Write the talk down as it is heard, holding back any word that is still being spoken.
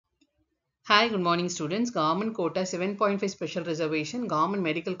Hi, good morning students. Government quota 7.5 special reservation, Government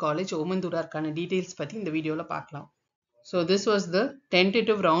Medical College, OMANDURAR details பத்தி இந்த வீடியோல பார்க்கலாம். So this was the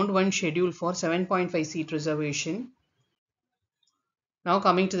tentative round 1 schedule for 7.5 seat reservation. Now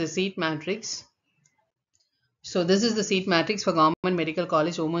coming to the seat matrix. So this is the seat matrix for Government Medical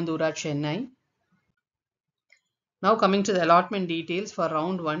College, OMANDURAR, Chennai. Now coming to the allotment details for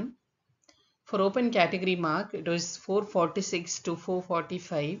round 1. For open category mark, it was 446 to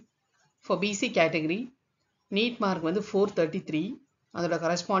 445. For BC category, NEET mark வந்து 433, அதோட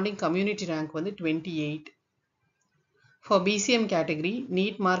corresponding community rank வந்து 28. For BCM category,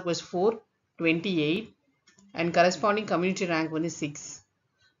 NEET mark was 428 and corresponding community rank வந்து 6.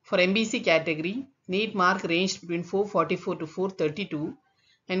 For MBC category, NEET mark ranged between 444 to 432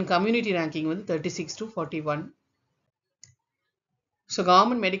 and community ranking வந்து 36 to 41. So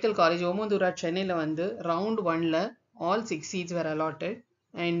Government Medical College, OMANDURAR, Chennaiல வந்து round 1ல all 6 seats were allotted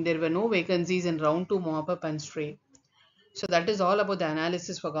and there were no vacancies in round 2 mop-up and stray. So that is all about the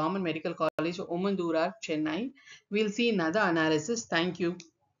analysis for Government Medical College, OMANDURAR, Chennai. We'll see another analysis. Thank you.